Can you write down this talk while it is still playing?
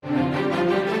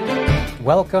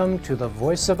Welcome to the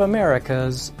Voice of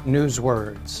America's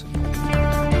Newswords.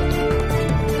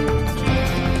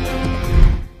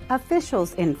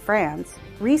 Officials in France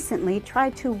recently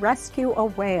tried to rescue a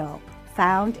whale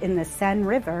found in the Seine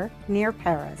River near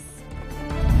Paris.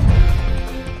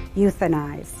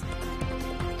 Euthanize.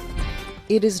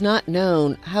 It is not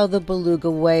known how the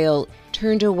beluga whale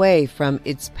turned away from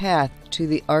its path to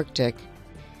the Arctic.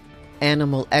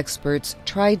 Animal experts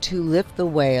tried to lift the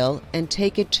whale and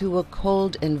take it to a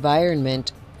cold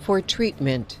environment for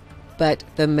treatment, but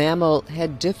the mammal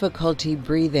had difficulty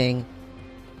breathing.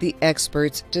 The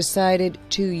experts decided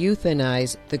to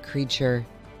euthanize the creature.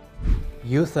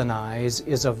 Euthanize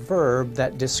is a verb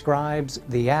that describes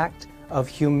the act of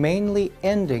humanely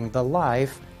ending the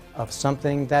life of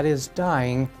something that is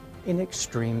dying in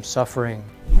extreme suffering.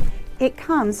 It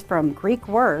comes from Greek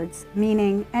words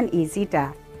meaning an easy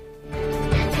death.